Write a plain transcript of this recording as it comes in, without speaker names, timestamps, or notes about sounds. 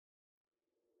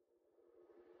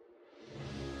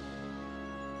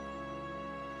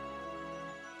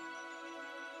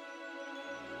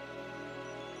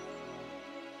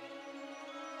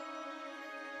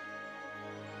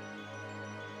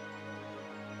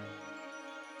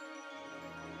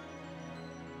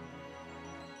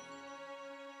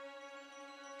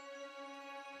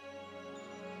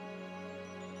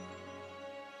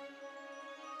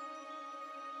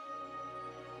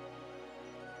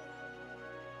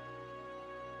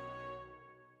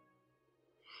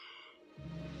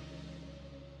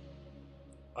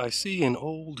I see an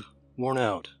old,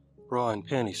 worn-out bra and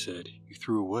panty set you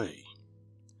threw away.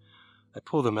 I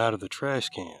pull them out of the trash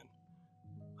can.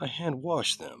 I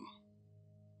hand-wash them.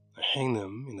 I hang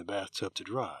them in the bathtub to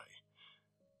dry.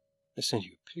 I send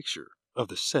you a picture of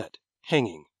the set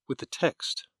hanging with the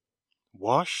text,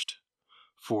 "Washed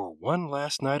for one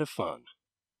last night of fun."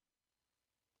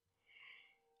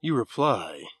 You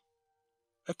reply,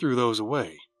 "I threw those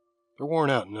away. They're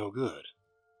worn out and no good."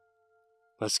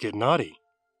 "Let's get naughty,"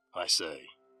 I say.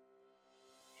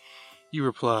 You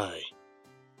reply,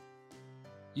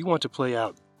 "You want to play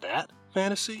out that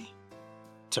fantasy?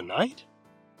 Tonight?"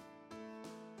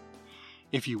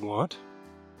 "If you want,"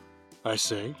 I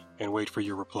say, and wait for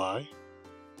your reply.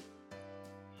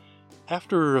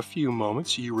 After a few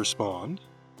moments, you respond,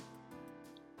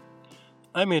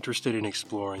 "I'm interested in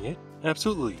exploring it.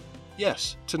 Absolutely.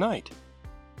 Yes, tonight."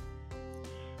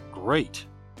 "Great,"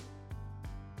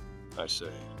 I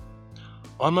say.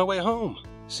 "On my way home.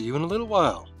 See you in a little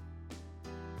while."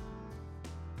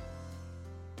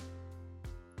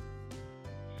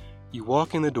 You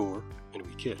walk in the door, and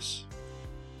we kiss.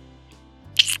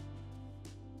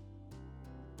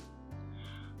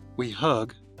 We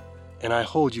hug, and I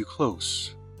hold you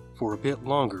close for a bit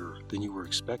longer than you were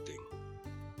expecting.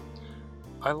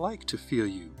 I like to feel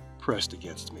you pressed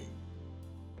against me.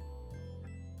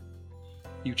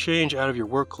 You change out of your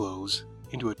work clothes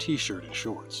into a t-shirt and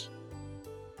shorts.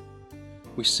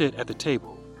 We sit at the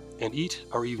table and eat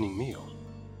our evening meal.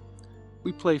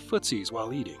 We play footsies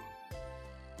while eating.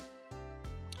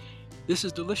 "This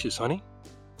is delicious, honey,"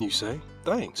 you say.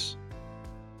 "Thanks."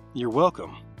 "You're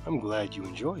welcome. I'm glad you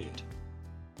enjoy it."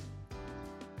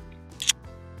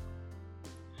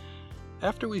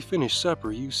 After we finish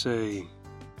supper, you say,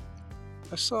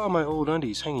 "I saw my old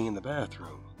undies hanging in the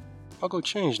bathroom. I'll go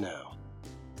change now.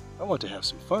 I want to have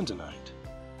some fun tonight."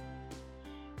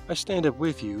 I stand up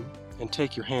with you and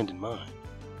take your hand in mine.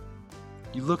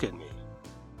 You look at me.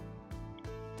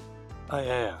 I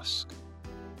ask,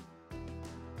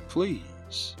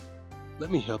 "Please, let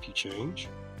me help you change."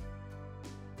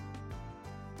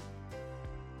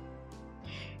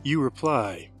 You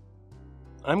reply,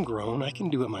 "I'm grown, I can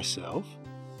do it myself,"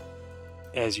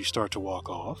 as you start to walk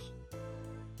off.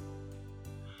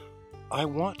 "I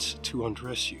want to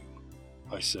undress you,"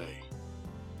 I say.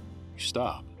 You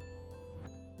stop.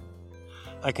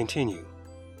 I continue.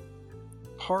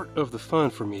 "Part of the fun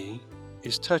for me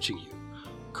is touching you,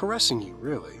 caressing you,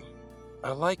 really. I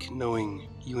like knowing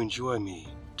you enjoy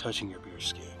me touching your bare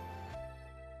skin."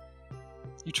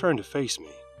 You turn to face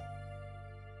me.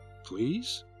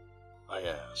 "Please?" I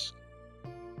ask.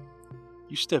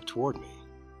 You step toward me.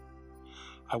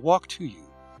 I walk to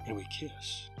you and we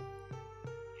kiss.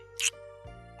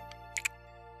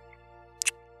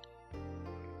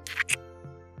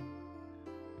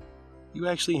 "You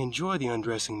actually enjoy the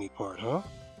undressing me part, huh?"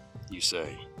 you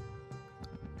say.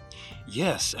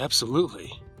 "Yes,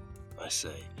 absolutely," I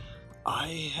say.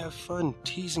 "I have fun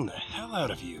teasing the hell out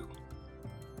of you."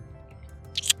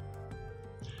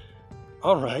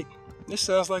 "All right, this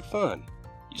sounds like fun,"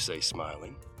 you say,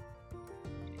 smiling.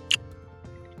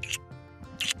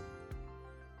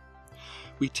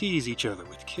 We tease each other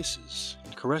with kisses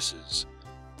and caresses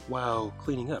while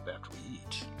cleaning up after we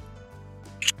eat.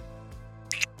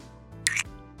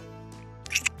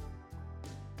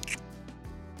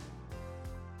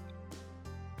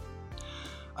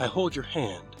 I hold your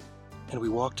hand and we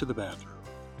walk to the bathroom.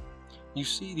 You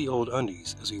see the old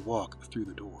undies as we walk through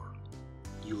the door.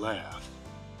 You laugh.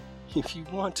 "If you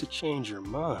want to change your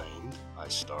mind," I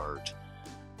start.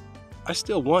 "I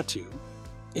still want to.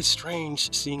 It's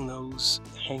strange seeing those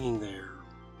hanging there,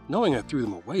 knowing I threw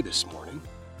them away this morning,"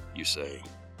 you say.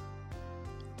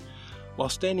 While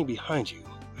standing behind you,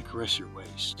 I caress your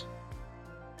waist.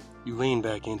 You lean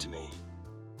back into me.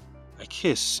 I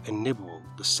kiss and nibble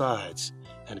the sides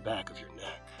and back of your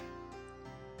neck.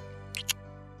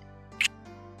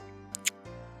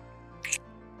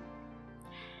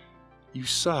 You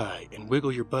sigh and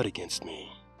wiggle your butt against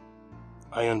me.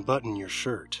 I unbutton your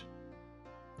shirt.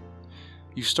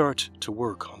 You start to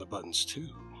work on the buttons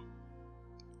too.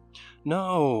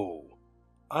 "No,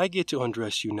 I get to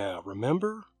undress you now,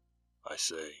 remember?" I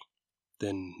say,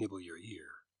 then nibble your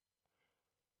ear.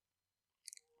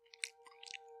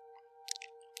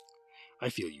 I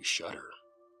feel you shudder.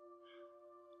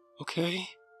 "Okay,"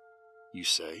 you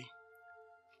say.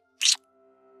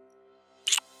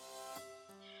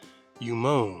 You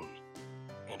moan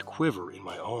and quiver in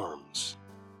my arms.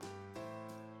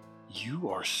 "You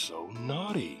are so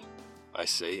naughty," I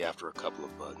say after a couple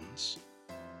of buttons.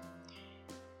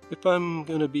 "If I'm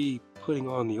gonna be putting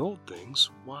on the old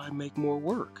things, why make more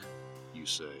work?" you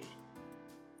say.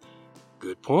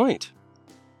 Good point.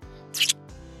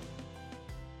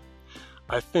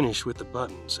 I finish with the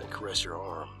buttons and caress your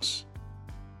arms.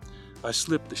 I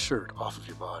slip the shirt off of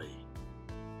your body.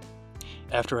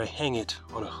 After I hang it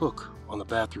on a hook on the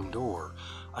bathroom door,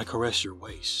 I caress your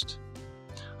waist.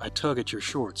 I tug at your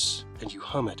shorts and you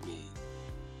hum at me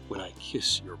when I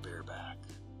kiss your bare back.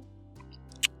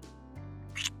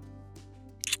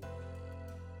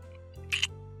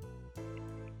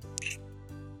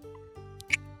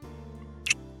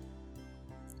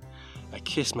 I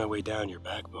kiss my way down your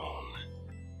backbone.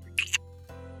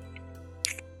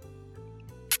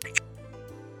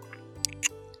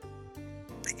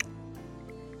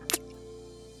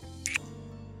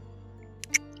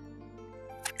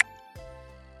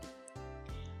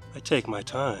 I take my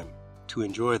time to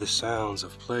enjoy the sounds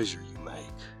of pleasure you make.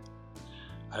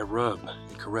 I rub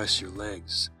and caress your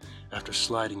legs after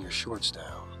sliding your shorts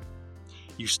down.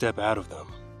 You step out of them.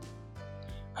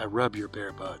 I rub your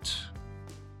bare butt.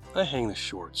 I hang the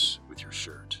shorts with your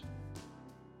shirt.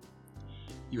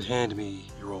 You hand me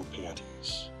your old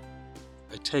panties.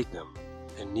 I take them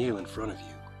and kneel in front of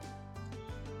you.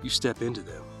 You step into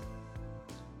them.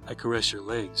 I caress your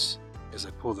legs as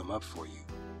I pull them up for you.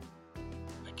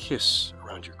 I kiss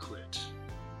around your clit.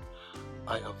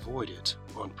 I avoid it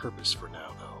on purpose for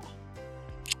now, though.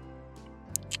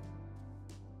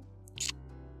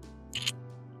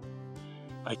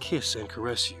 I kiss and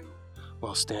caress you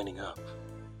while standing up.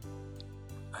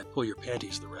 I pull your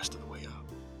panties the rest of the way up.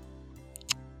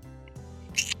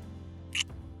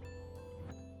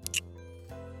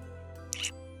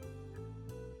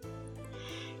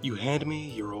 You hand me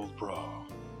your old bra.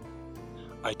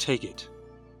 I take it,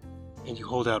 and you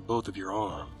hold out both of your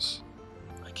arms.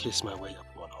 I kiss my way up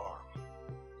one arm.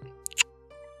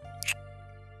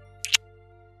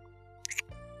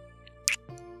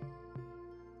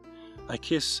 I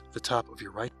kiss the top of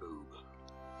your right boob.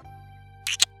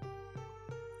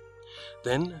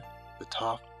 Then the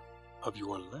top of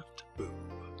your left boob.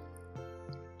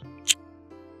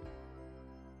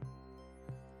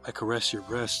 I caress your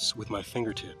breasts with my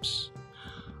fingertips.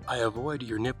 I avoid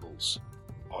your nipples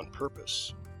on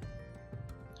purpose.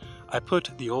 I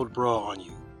put the old bra on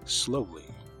you slowly.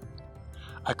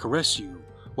 I caress you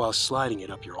while sliding it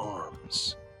up your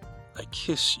arms. I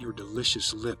kiss your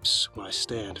delicious lips when I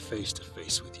stand face to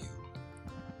face with you.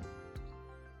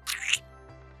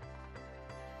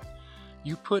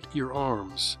 You put your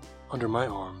arms under my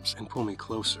arms and pull me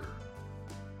closer.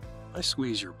 I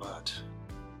squeeze your butt.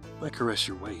 I caress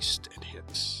your waist and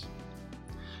hips.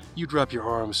 You drop your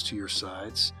arms to your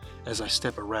sides as I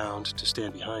step around to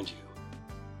stand behind you.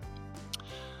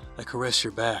 I caress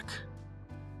your back,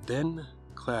 then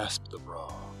clasp the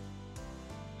bra.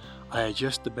 I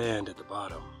adjust the band at the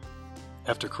bottom.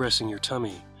 After caressing your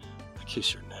tummy, I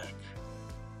kiss your neck.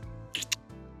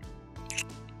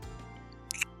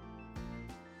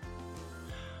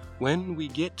 When we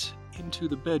get into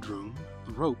the bedroom,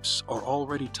 the ropes are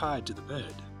already tied to the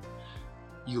bed.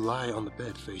 You lie on the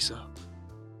bed face up.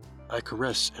 I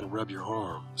caress and rub your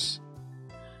arms.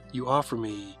 You offer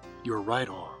me your right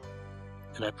arm,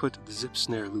 and I put the zip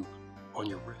snare loop on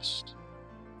your wrist.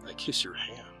 I kiss your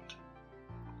hand.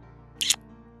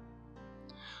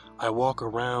 I walk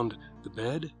around the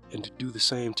bed and do the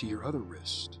same to your other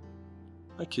wrist.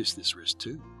 I kiss this wrist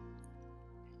too.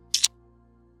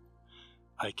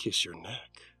 I kiss your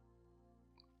neck.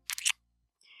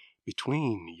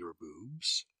 Between your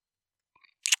boobs.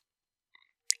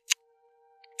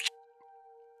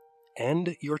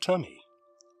 And your tummy.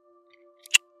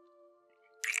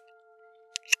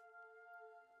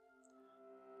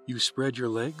 You spread your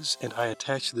legs and I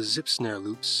attach the zip snare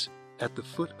loops at the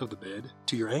foot of the bed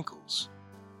to your ankles.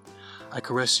 I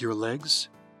caress your legs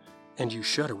and you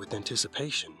shudder with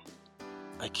anticipation.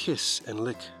 I kiss and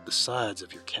lick the sides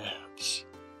of your calves.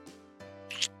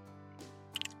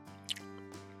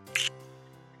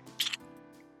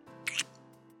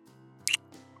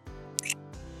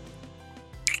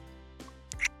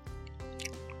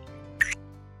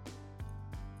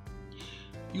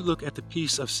 You look at the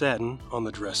piece of satin on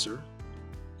the dresser.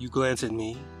 You glance at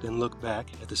me, then look back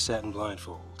at the satin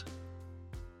blindfold.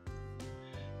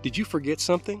 Did you forget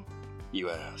something? You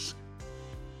ask.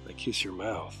 I kiss your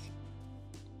mouth.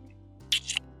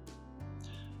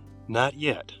 Not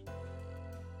yet.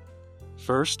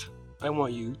 First, I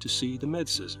want you to see the med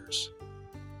scissors.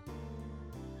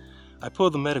 I pull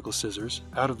the medical scissors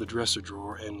out of the dresser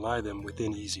drawer and lie them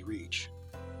within easy reach.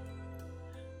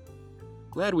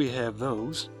 Glad we have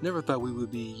those. Never thought we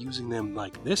would be using them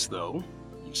like this, though,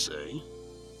 you say.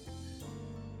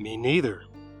 Me neither.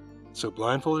 So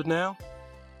blindfolded now?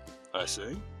 I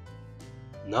say.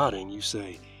 Nodding, you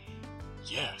say,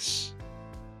 Yes.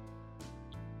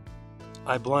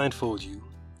 I blindfold you,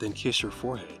 then kiss your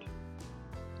forehead.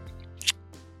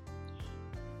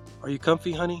 Are you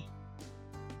comfy, honey?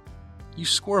 You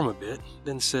squirm a bit,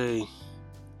 then say,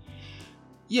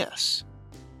 yes.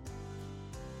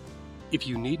 If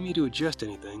you need me to adjust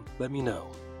anything, let me know.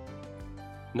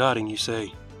 Nodding, you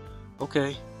say,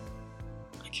 okay.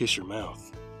 I kiss your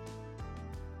mouth.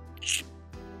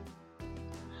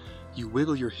 You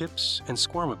wiggle your hips and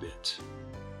squirm a bit.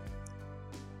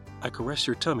 I caress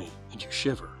your tummy and you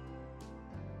shiver.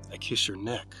 I kiss your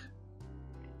neck.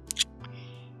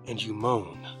 And you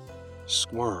moan,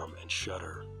 squirm, and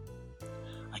shudder.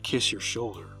 I kiss your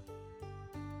shoulder.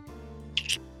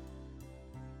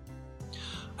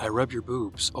 I rub your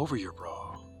boobs over your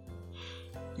bra.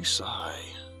 You sigh.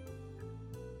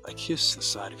 I kiss the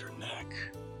side of your neck.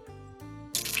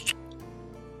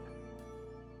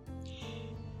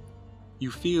 You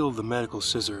feel the medical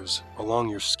scissors along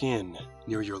your skin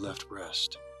near your left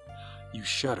breast. You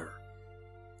shudder.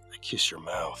 I kiss your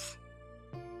mouth.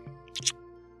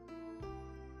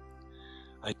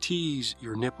 I tease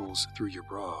your nipples through your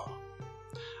bra.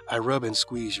 I rub and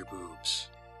squeeze your boobs.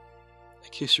 I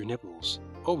kiss your nipples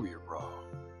over your bra.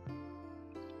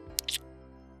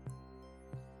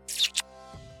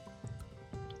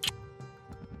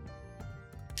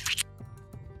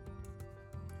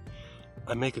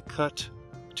 I make a cut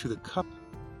to the cup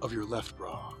of your left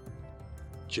bra,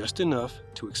 just enough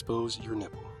to expose your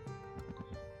nipple.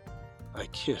 I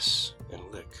kiss and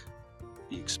lick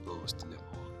the exposed nipple.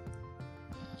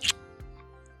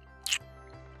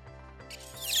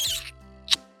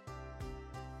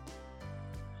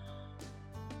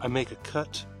 I make a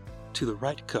cut to the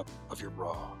right cup of your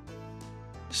bra,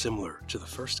 similar to the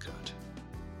first cut.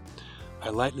 I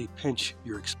lightly pinch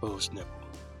your exposed nipple.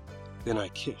 Then I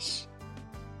kiss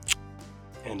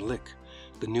and lick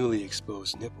the newly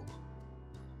exposed nipple.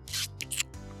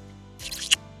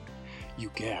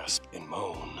 You gasp and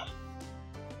moan.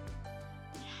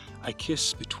 I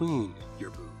kiss between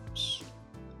your boobs.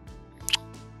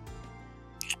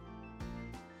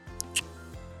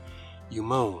 You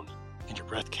moan and your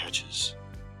breath catches.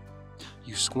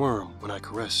 You squirm when I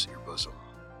caress your bosom.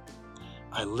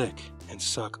 I lick and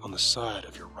suck on the side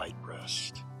of your right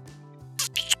breast.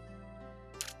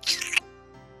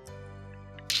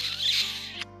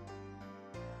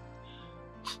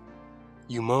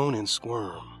 You moan and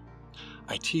squirm.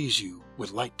 I tease you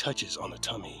with light touches on the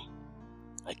tummy.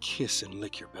 I kiss and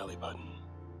lick your belly button.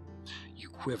 You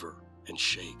quiver and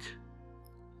shake.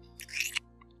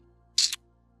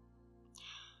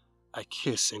 I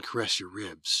kiss and caress your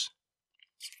ribs.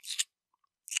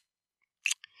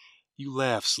 You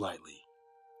laugh slightly.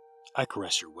 I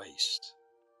caress your waist.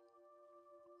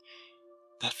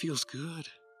 That feels good,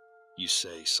 you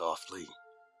say softly.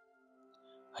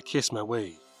 I kiss my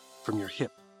way from your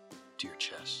hip to your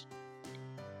chest.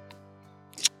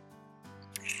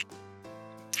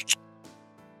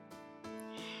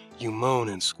 You moan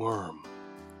and squirm.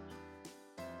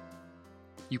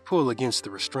 You pull against the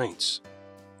restraints,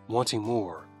 wanting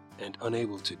more and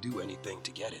unable to do anything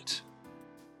to get it.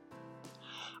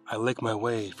 I lick my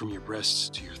way from your breasts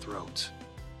to your throat.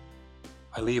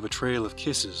 I leave a trail of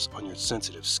kisses on your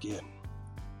sensitive skin.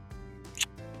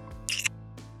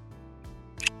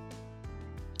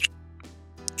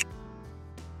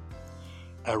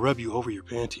 I rub you over your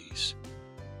panties.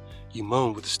 You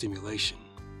moan with the stimulation.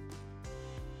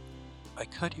 I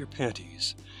cut your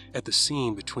panties at the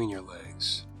seam between your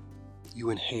legs. You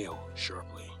inhale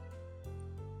sharply.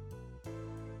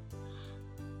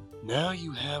 Now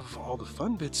you have all the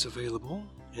fun bits available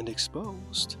and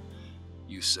exposed,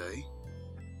 you say.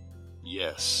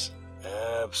 Yes,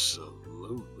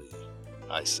 absolutely,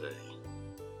 I say.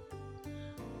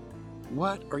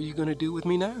 What are you going to do with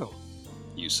me now?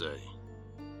 You say.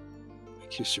 I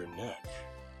kiss your neck.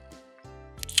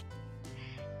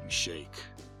 You shake.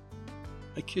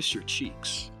 I kiss your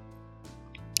cheeks.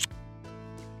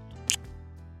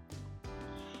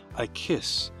 I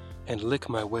kiss and lick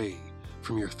my way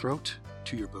from your throat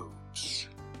to your boobs.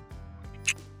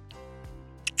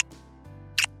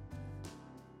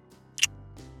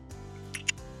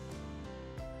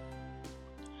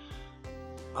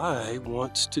 I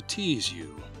want to tease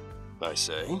you, I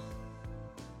say.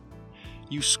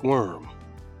 You squirm.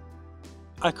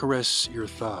 I caress your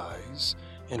thighs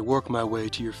and work my way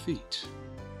to your feet.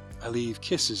 I leave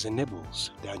kisses and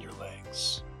nibbles down your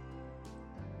legs.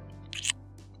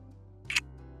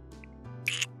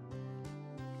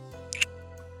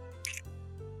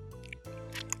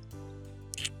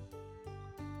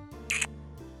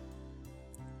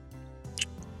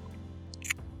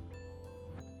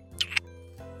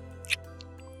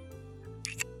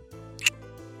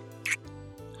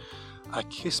 I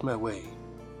kiss my way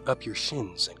up your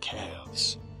shins and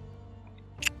calves.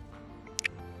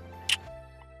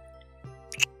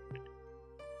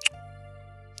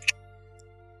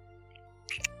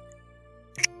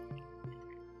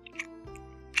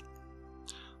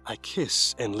 I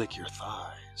kiss and lick your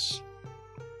thighs.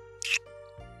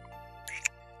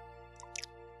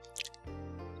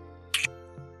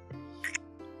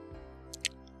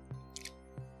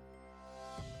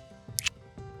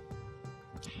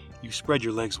 You spread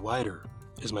your legs wider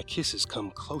as my kisses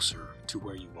come closer to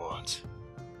where you want.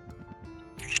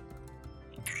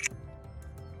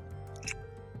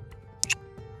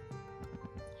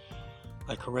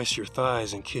 I caress your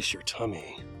thighs and kiss your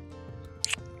tummy.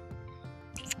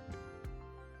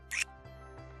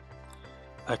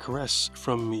 I caress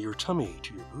from your tummy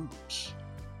to your boobs.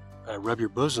 I rub your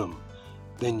bosom,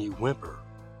 then you whimper.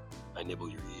 I nibble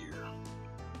your ear.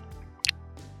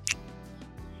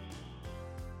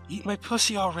 Eat my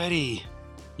pussy already,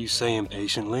 you say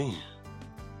impatiently.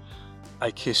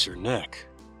 I kiss your neck.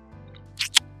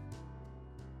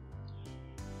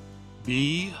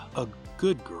 Be a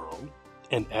good girl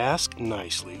and ask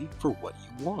nicely for what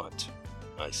you want,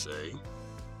 I say.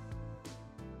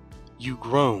 You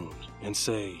groan and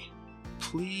say,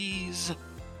 please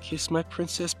kiss my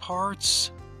princess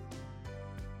parts.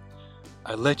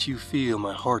 I let you feel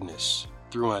my hardness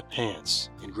through my pants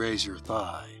and graze your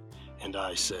thigh, and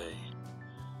I say,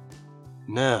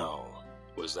 now,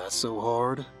 was that so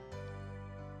hard?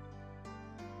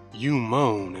 You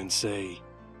moan and say,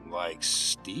 like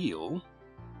steel?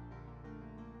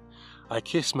 I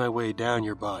kiss my way down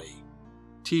your body,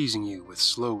 teasing you with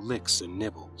slow licks and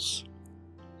nibbles.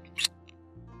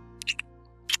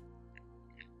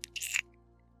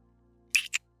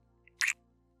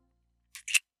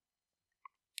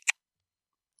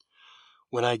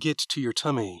 When I get to your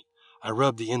tummy, I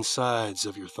rub the insides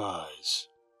of your thighs.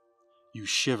 You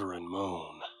shiver and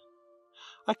moan.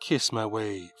 I kiss my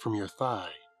way from your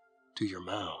thigh to your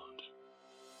mound.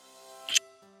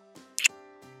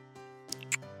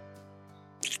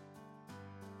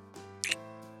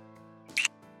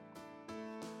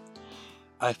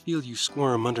 I feel you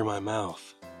squirm under my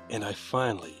mouth, and I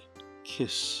finally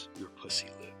kiss your pussy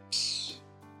lips.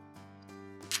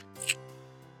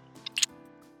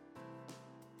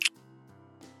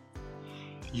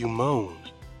 You moan,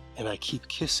 and I keep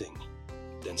kissing,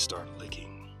 then start licking.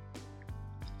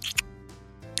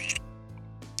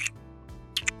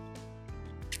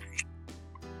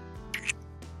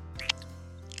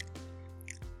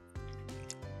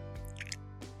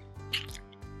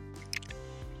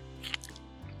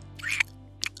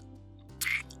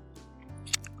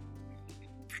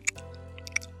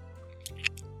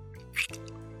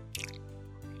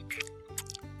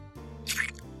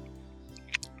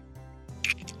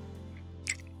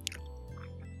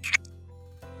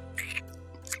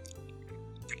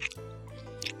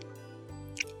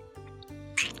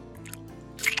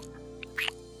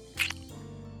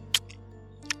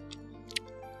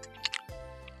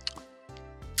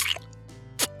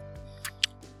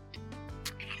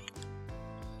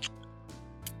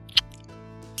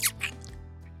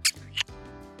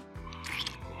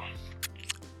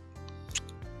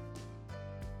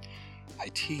 I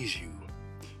tease you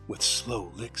with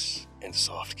slow licks and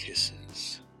soft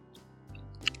kisses.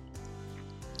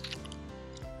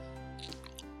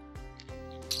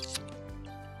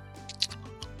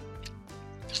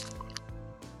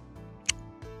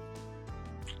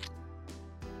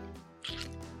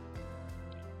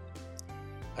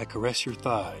 I caress your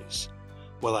thighs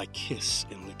while I kiss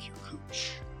and lick your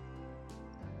cooch.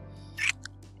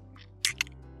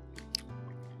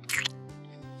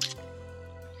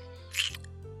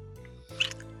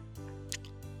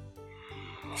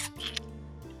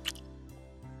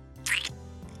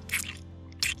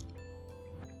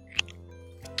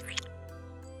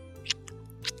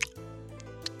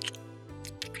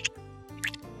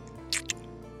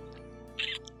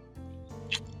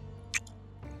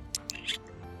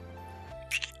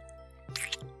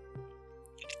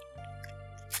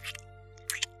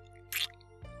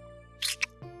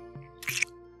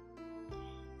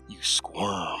 You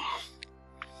squirm.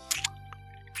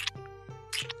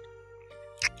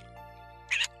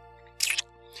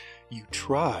 You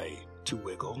try to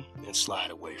wiggle and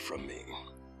slide away from me.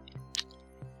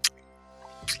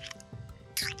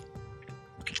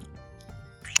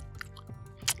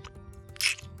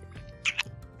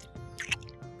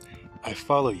 I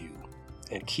follow you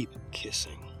and keep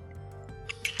kissing.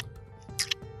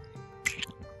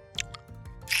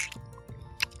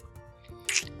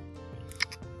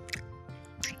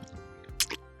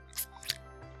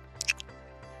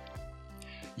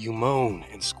 You moan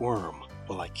and squirm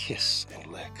while I kiss and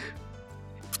lick.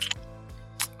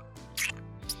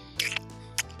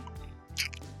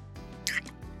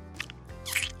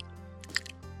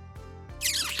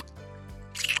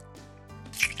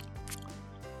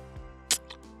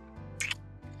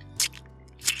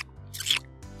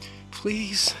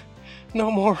 Please,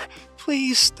 no more.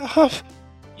 Please stop,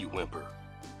 you whimper.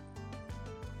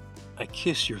 I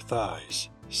kiss your thighs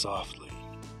softly.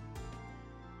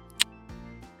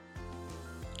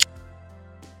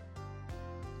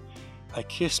 I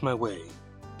kiss my way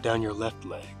down your left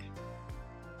leg.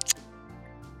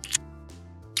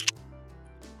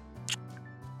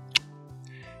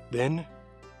 Then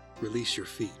release your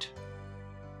feet.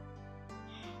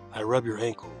 I rub your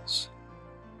ankles.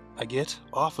 I get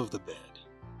off of the bed.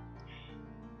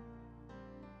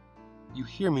 You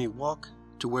hear me walk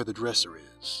to where the dresser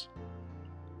is.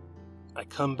 I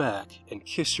come back and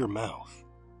kiss your mouth.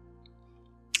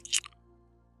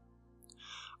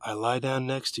 I lie down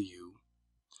next to you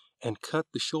and cut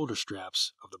the shoulder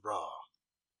straps of the bra.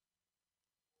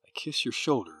 I kiss your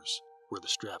shoulders where the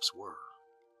straps were.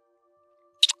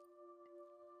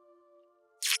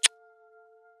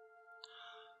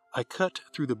 I cut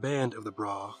through the band of the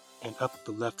bra and up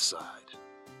the left side.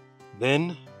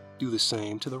 Then do the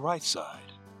same to the right side.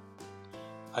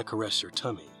 I caress your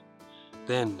tummy,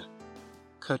 then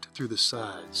cut through the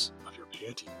sides of your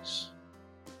panties.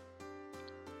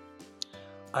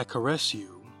 I caress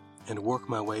you and work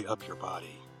my way up your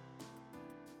body.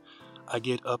 I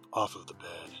get up off of the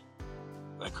bed.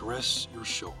 I caress your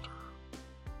shoulder.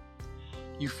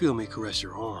 You feel me caress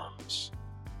your arms.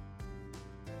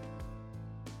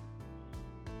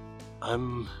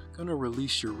 I'm gonna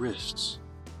release your wrists.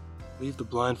 Leave the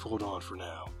blindfold on for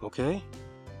now, okay?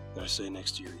 I say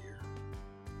next to your ear.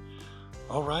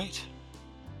 All right,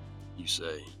 you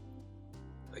say.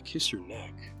 I kiss your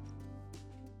neck.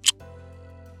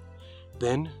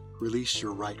 Then release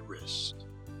your right wrist.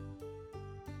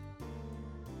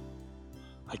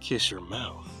 I kiss your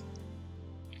mouth.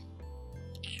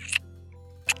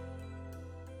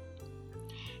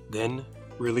 Then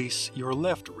release your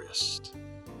left wrist.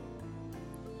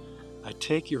 I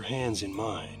take your hands in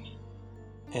mine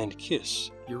and kiss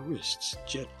your wrists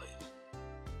gently.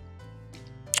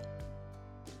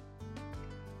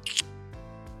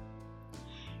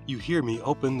 You hear me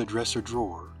open the dresser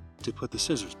drawer to put the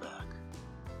scissors back.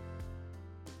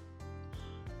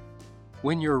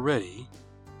 When you're ready,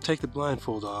 take the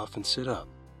blindfold off and sit up,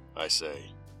 I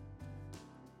say.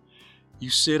 You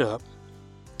sit up,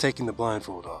 taking the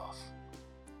blindfold off.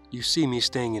 You see me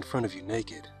staying in front of you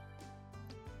naked.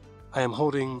 I am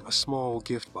holding a small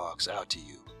gift box out to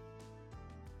you.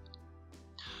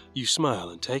 You smile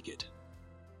and take it.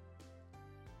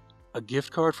 A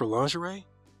gift card for lingerie?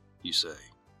 You say.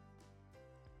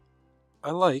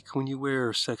 I like when you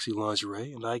wear sexy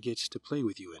lingerie and I get to play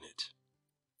with you in it.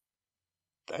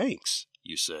 Thanks,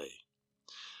 you say.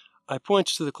 I point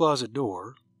to the closet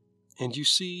door, and you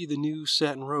see the new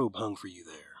satin robe hung for you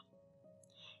there.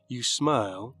 You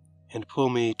smile and pull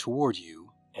me toward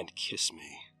you and kiss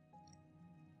me.